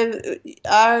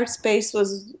our space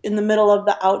was in the middle of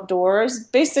the outdoors,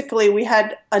 basically we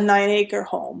had a 9-acre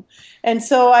home. And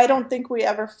so I don't think we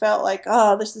ever felt like,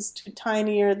 oh, this is too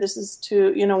tiny or this is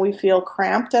too, we feel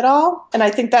cramped at all. And I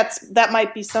think that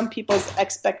might be some people's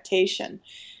expectation.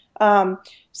 Um,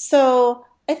 so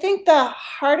I think the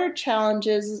harder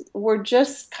challenges were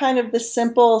just kind of the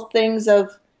simple things of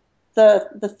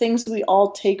the things we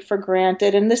all take for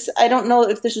granted. And this, I don't know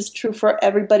if this is true for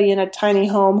everybody in a tiny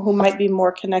home who might be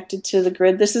more connected to the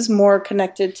grid. This is more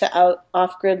connected to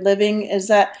off-grid living, is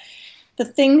that the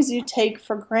things you take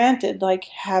for granted, like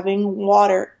having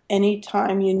water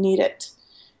anytime you need it,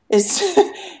 is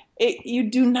you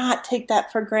do not take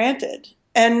that for granted.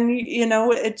 And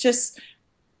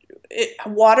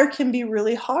water can be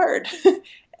really hard.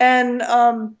 and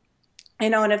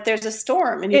and if there's a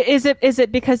storm and Is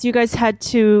it because you guys had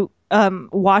to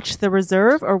watch the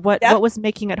reserve, or what yep. what was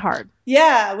making it hard?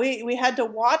 Yeah, we had to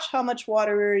watch how much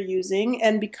water we were using,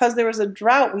 and because there was a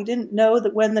drought, we didn't know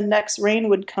that when the next rain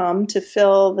would come to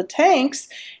fill the tanks.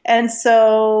 And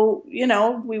so,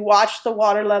 we watched the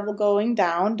water level going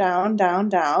down, down, down,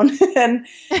 down. And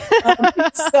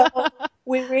so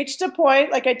we reached a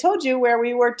point, like I told you, where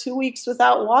we were 2 weeks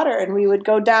without water, and we would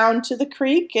go down to the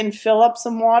creek and fill up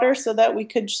some water so that we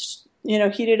could,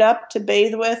 heat it up to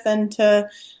bathe with and to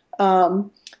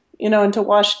and to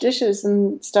wash dishes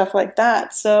and stuff like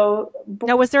that. So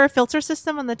now, was there a filter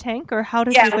system on the tank, or how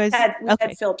did yeah, you guys? we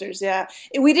had filters. Yeah,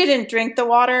 we didn't drink the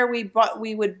water. We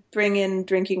would bring in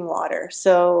drinking water,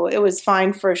 so it was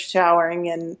fine for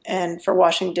showering and for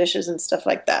washing dishes and stuff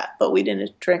like that. But we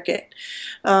didn't drink it.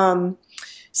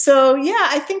 So yeah,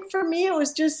 I think for me it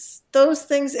was just those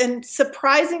things, and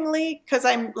surprisingly, because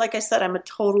like I said, I'm a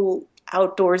total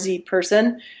outdoorsy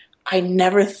person. I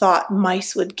never thought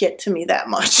mice would get to me that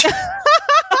much.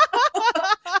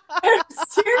 I'm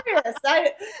serious.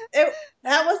 That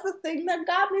was the thing that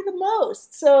got me the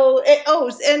most. So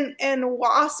and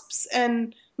wasps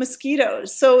and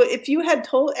mosquitoes. So if you had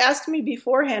asked me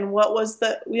beforehand what was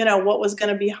what was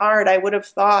going to be hard, I would have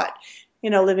thought,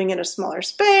 living in a smaller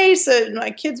space, and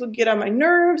my kids would get on my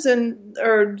nerves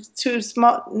or too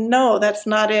small. No, that's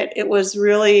not it. It was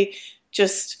really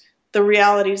just the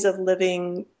realities of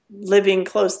living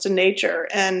close to nature,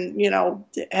 and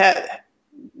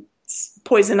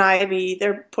poison ivy,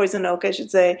 they're poison oak, I should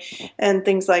say, and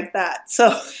things like that.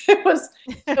 So it was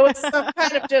some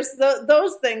kind of just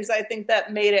those things, I think,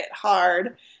 that made it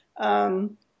hard.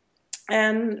 But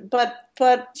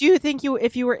do you think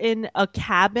if you were in a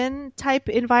cabin type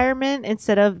environment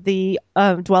instead of the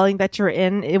dwelling that you're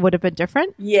in, it would have been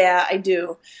different? Yeah, I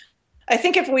do. I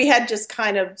think if we had just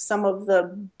kind of some of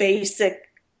the basic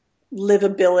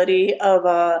livability of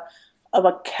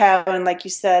a cabin, like you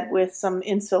said, with some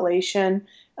insulation,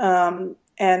 and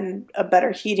a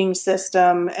better heating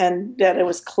system, and that it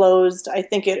was closed, I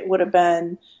think it would have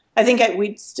been.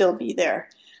 We'd still be there.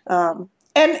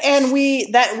 And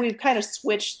we've kind of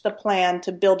switched the plan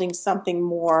to building something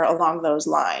more along those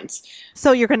lines.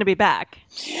 So you're going to be back.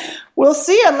 We'll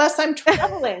see, unless I'm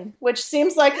traveling, which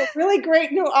seems like a really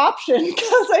great new option,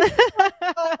 because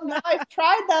I've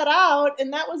tried that out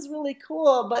and that was really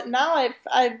cool. But now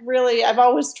I've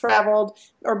always traveled,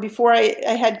 or before I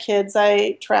had kids,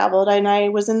 I traveled, and I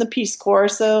was in the Peace Corps,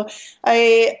 so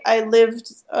I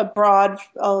lived abroad,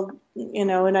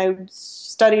 and I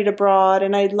studied abroad,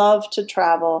 and I love to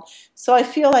travel. So I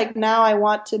feel like now I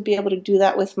want to be able to do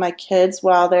that with my kids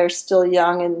while they're still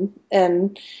young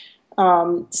and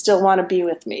still want to be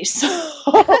with me. So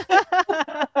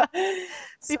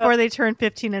before they turn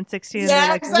 15 and 16, yeah, and they're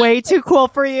like, exactly, way too cool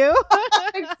for you.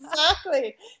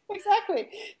 Exactly.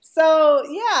 So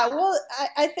yeah, well,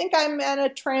 I think I'm at a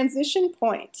transition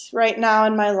point right now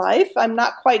in my life. I'm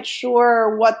not quite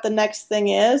sure what the next thing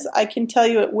is. I can tell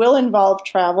you it will involve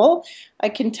travel. I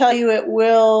can tell you it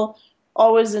will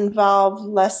always involve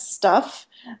less stuff,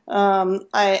 and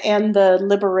the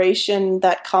liberation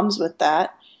that comes with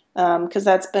that, because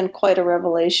that's been quite a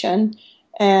revelation.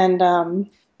 And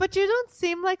but you don't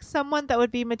seem like someone that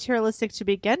would be materialistic to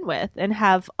begin with and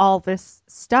have all this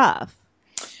stuff.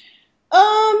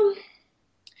 I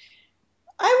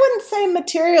wouldn't say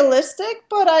materialistic,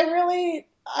 but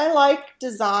I like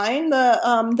design.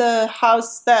 The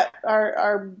house that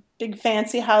our big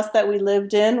fancy house that we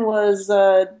lived in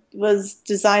was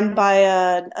designed by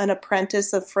an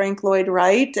apprentice of Frank Lloyd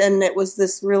Wright, and it was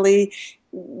this really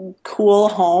cool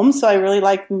home. So I really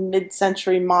like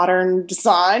mid-century modern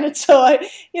design. And so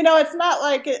it's not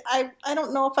like I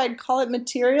don't know if I'd call it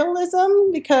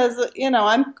materialism because,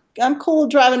 I'm cool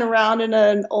driving around in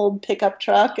an old pickup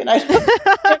truck and I don't,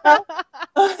 you know,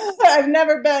 I've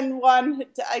never been one,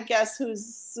 I guess, who's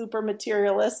super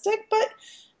materialistic, but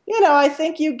I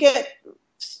think you get,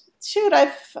 shoot,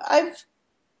 I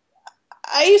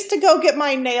used to go get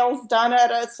my nails done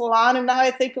at a salon, and now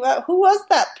I think about who was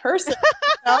that person?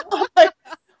 Like,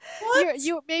 You what?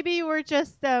 you maybe you were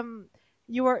just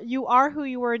you are who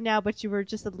you were now, but you were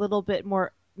just a little bit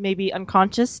more maybe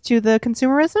unconscious to the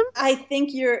consumerism. I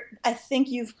think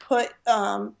you've put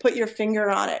your finger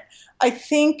on it. I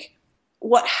think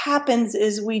what happens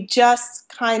is we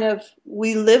just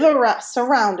we live around,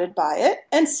 surrounded by it,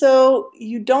 and so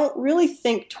you don't really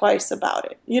think twice about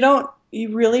it.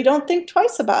 You really don't think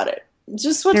twice about it.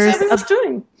 Just what There's a everyone's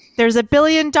doing. there's $1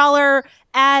 billion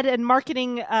ad and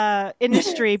marketing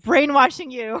industry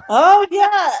brainwashing you. Oh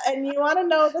yeah, and you want to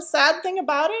know the sad thing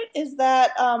about it is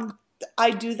that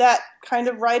I do that kind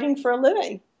of writing for a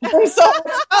living. So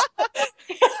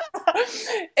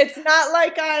it's not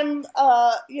like I'm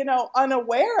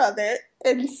unaware of it,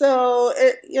 and so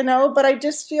but I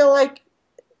just feel like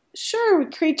sure,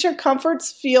 creature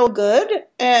comforts feel good,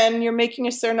 and you're making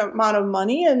a certain amount of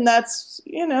money, and that's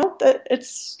that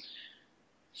it's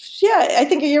yeah, I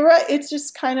think you're right. It's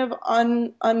just kind of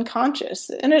unconscious,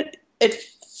 and it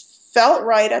felt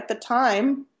right at the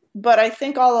time. But I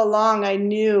think all along I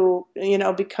knew,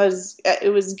 because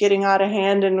it was getting out of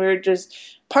hand, and we were just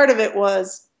part of it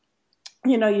was,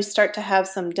 you start to have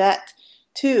some debt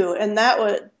too, and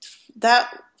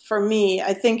that for me,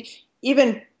 I think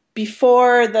even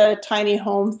before the tiny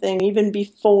home thing, even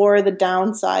before the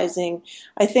downsizing,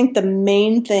 I think the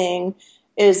main thing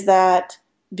is that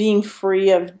being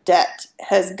free of debt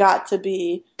has got to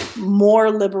be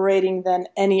more liberating than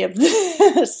any of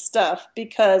this stuff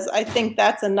because I think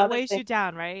that's It another weighs thing. you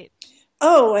down, right?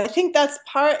 Oh, I think that's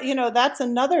that's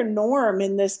another norm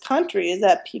in this country is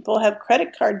that people have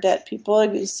credit card debt. People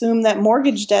assume that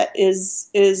mortgage debt is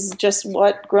just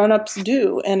what grown-ups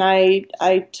do, and I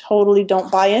totally don't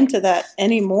buy into that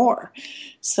anymore.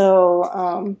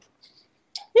 So,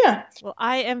 yeah. Well,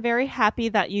 I am very happy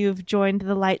that you've joined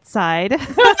the light side.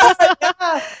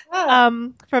 Yeah, yeah,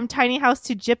 From tiny house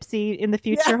to gypsy in the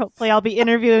yeah. future. Hopefully, I'll be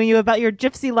interviewing you about your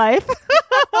gypsy life.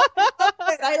 I love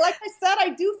it. Like I said, I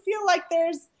do feel like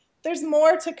there's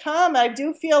more to come. I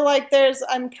do feel like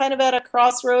I'm kind of at a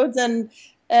crossroads, and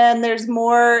there's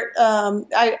more.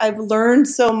 I've learned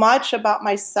so much about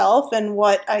myself and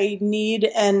what I need,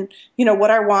 and what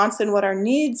our wants and what our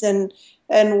needs, and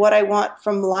what I want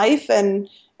from life, and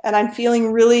I'm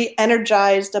feeling really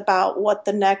energized about what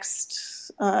the next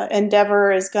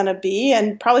endeavor is going to be.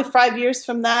 And probably 5 years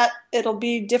from that, it'll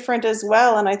be different as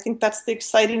well. And I think that's the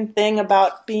exciting thing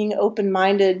about being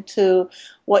open-minded to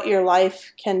what your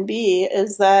life can be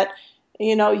is that,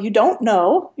 you don't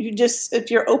know. You just,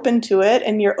 if you're open to it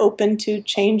and you're open to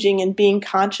changing and being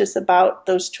conscious about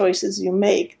those choices you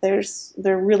make, they're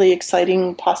really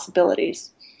exciting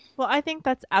possibilities. Well, I think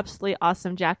that's absolutely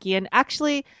awesome, Jackie. And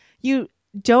actually, you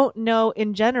don't know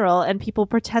in general, and people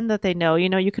pretend that they know.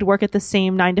 You could work at the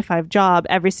same 9 to 5 job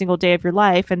every single day of your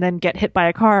life and then get hit by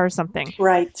a car or something.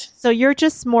 Right. So you're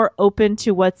just more open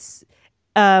to what's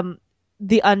um,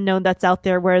 the unknown that's out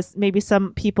there. Whereas maybe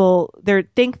some people they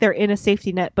think they're in a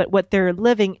safety net, but what they're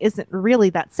living isn't really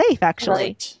that safe,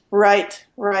 actually. Right, right,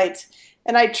 right.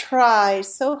 And I try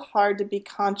so hard to be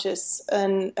conscious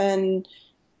and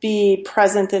be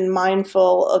present and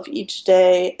mindful of each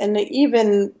day. And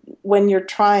even when you're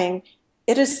trying,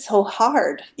 it is so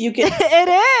hard. You get It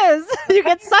is. You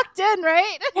get sucked in,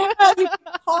 right? yeah, you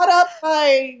get caught up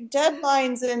by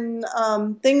deadlines and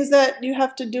things that you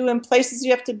have to do and places you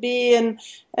have to be and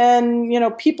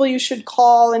people you should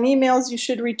call and emails you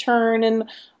should return and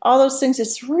all those things.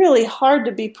 It's really hard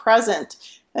to be present,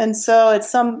 and so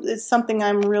it's something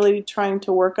I'm really trying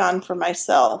to work on for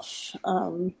myself.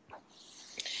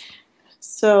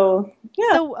 So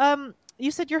yeah. So, you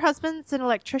said your husband's an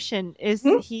electrician. Is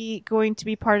Mhm. he going to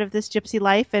be part of this gypsy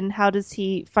life? And how does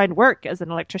he find work as an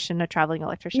electrician, a traveling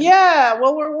electrician? Yeah,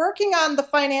 well, we're working on the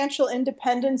financial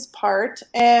independence part,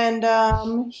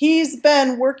 and he's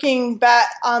been working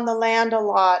back on the land a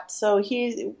lot. So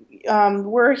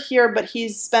we're here, but he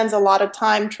spends a lot of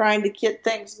time trying to get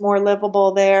things more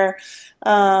livable there.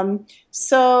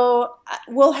 So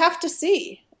we'll have to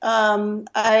see.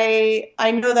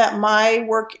 I know that my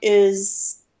work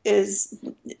is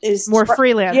more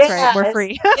freelance, right? More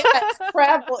free. It's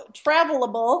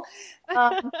travelable.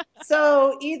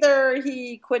 So either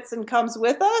he quits and comes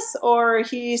with us, or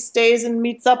he stays and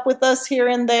meets up with us here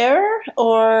and there,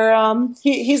 or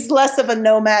he's less of a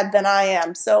nomad than I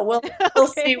am. So we'll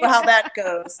see how that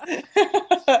goes.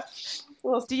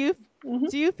 Do you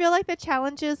feel like the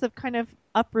challenges of kind of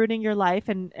uprooting your life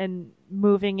and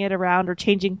moving it around or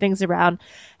changing things around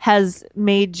has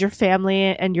made your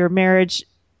family and your marriage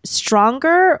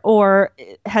stronger, or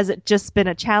has it just been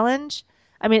a challenge?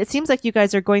 I mean, it seems like you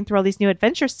guys are going through all these new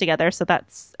adventures together, so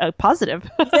that's a positive.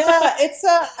 Yeah,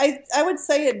 I would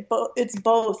say it's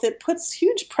both. It puts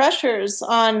huge pressures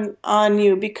on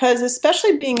you, because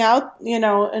especially being out,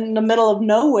 in the middle of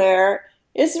nowhere,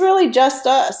 it's really just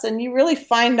us, and you really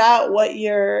find out what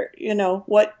you're made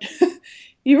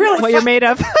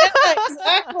of. Yeah,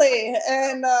 exactly.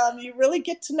 And you really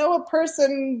get to know a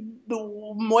person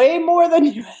way more than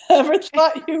you ever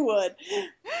thought you would.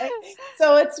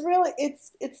 So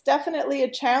it's definitely a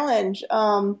challenge.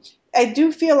 I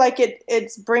do feel like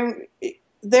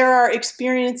there are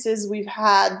experiences we've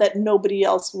had that nobody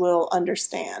else will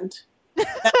understand.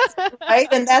 Right?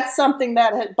 And that's something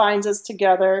that binds us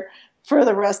together for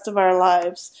the rest of our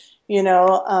lives,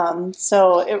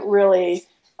 so it really,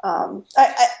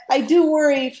 I do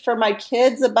worry for my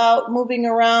kids about moving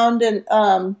around and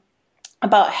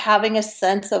about having a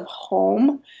sense of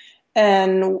home.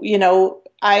 And,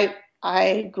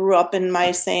 I grew up in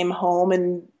my same home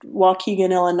in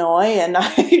Waukegan, Illinois, and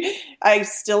I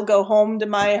still go home to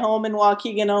my home in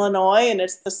Waukegan, Illinois, and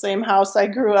it's the same house I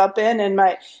grew up in, and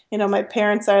my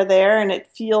parents are there, and it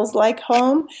feels like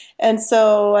home. And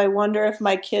so I wonder if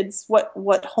my kids,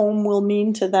 what home will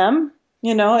mean to them,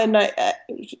 and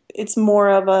it's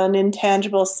more of an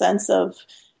intangible sense of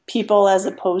people as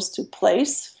opposed to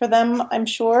place for them, I'm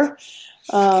sure.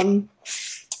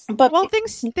 But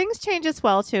things change as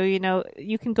well too.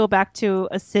 You can go back to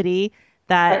a city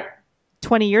that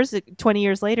 20 years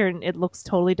later, and it looks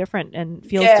totally different and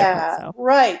feels different. So.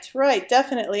 Right,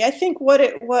 definitely. I think what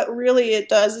really it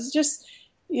does is just,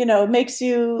 makes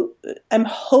you. I'm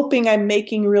hoping I'm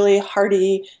making really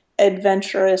hardy,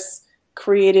 adventurous,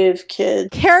 creative kids,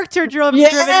 character-driven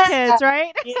kids,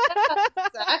 right? Yeah,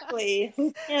 exactly.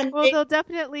 Well, they'll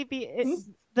definitely be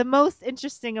the most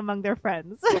interesting among their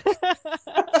friends.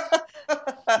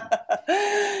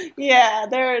 Yeah,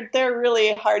 they're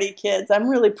really hardy kids. I'm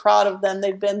really proud of them.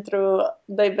 They've been through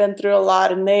a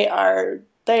lot, and they are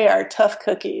tough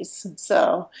cookies.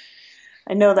 So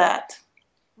I know that.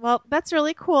 Well, that's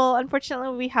really cool.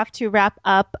 Unfortunately, we have to wrap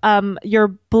up. Your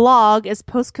blog is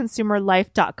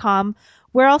postconsumerlife.com.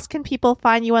 Where else can people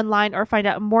find you online or find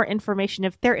out more information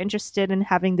if they're interested in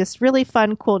having this really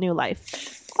fun, cool new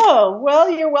life? Oh, well,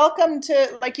 you're welcome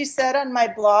to, like you said, on my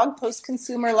blog,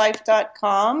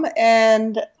 postconsumerlife.com.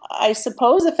 And I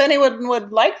suppose if anyone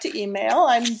would like to email,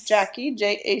 I'm Jacki,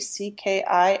 Jacki,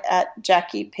 at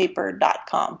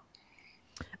jackipaper.com.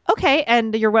 Okay,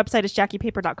 and your website is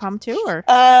jackipaper.com too, or?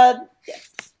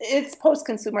 It's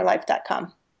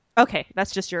postconsumerlife.com. Okay,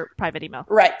 that's just your private email.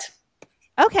 Right.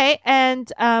 Okay,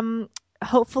 and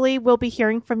hopefully we'll be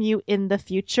hearing from you in the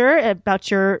future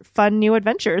about your fun new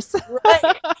adventures.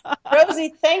 Right.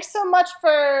 Rosie, thanks so much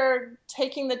for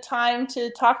taking the time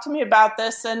to talk to me about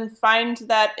this and find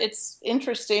that it's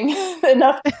interesting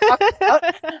enough to talk about.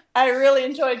 I really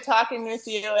enjoyed talking with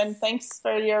you, and thanks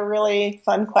for your really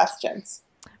fun questions.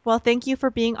 Well, thank you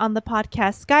for being on the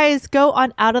podcast. Guys, go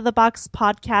on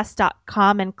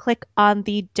outoftheboxpodcast.com and click on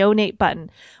the donate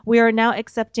button. We are now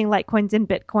accepting Litecoins and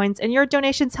Bitcoins, and your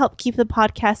donations help keep the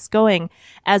podcast going.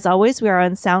 As always, we are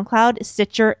on SoundCloud,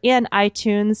 Stitcher, and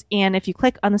iTunes. And if you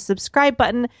click on the subscribe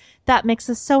button, that makes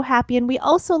us so happy. And we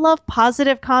also love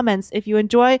positive comments. If you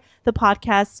enjoy the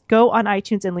podcast, go on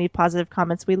iTunes and leave positive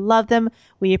comments. We love them.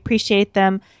 We appreciate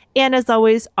them. And as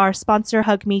always, our sponsor,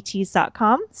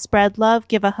 hugmeteas.com. Spread love,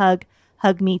 give a hug,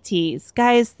 Hug Me Teas.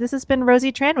 Guys, this has been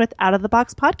Rosie Tran with Out of the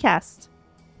Box Podcast.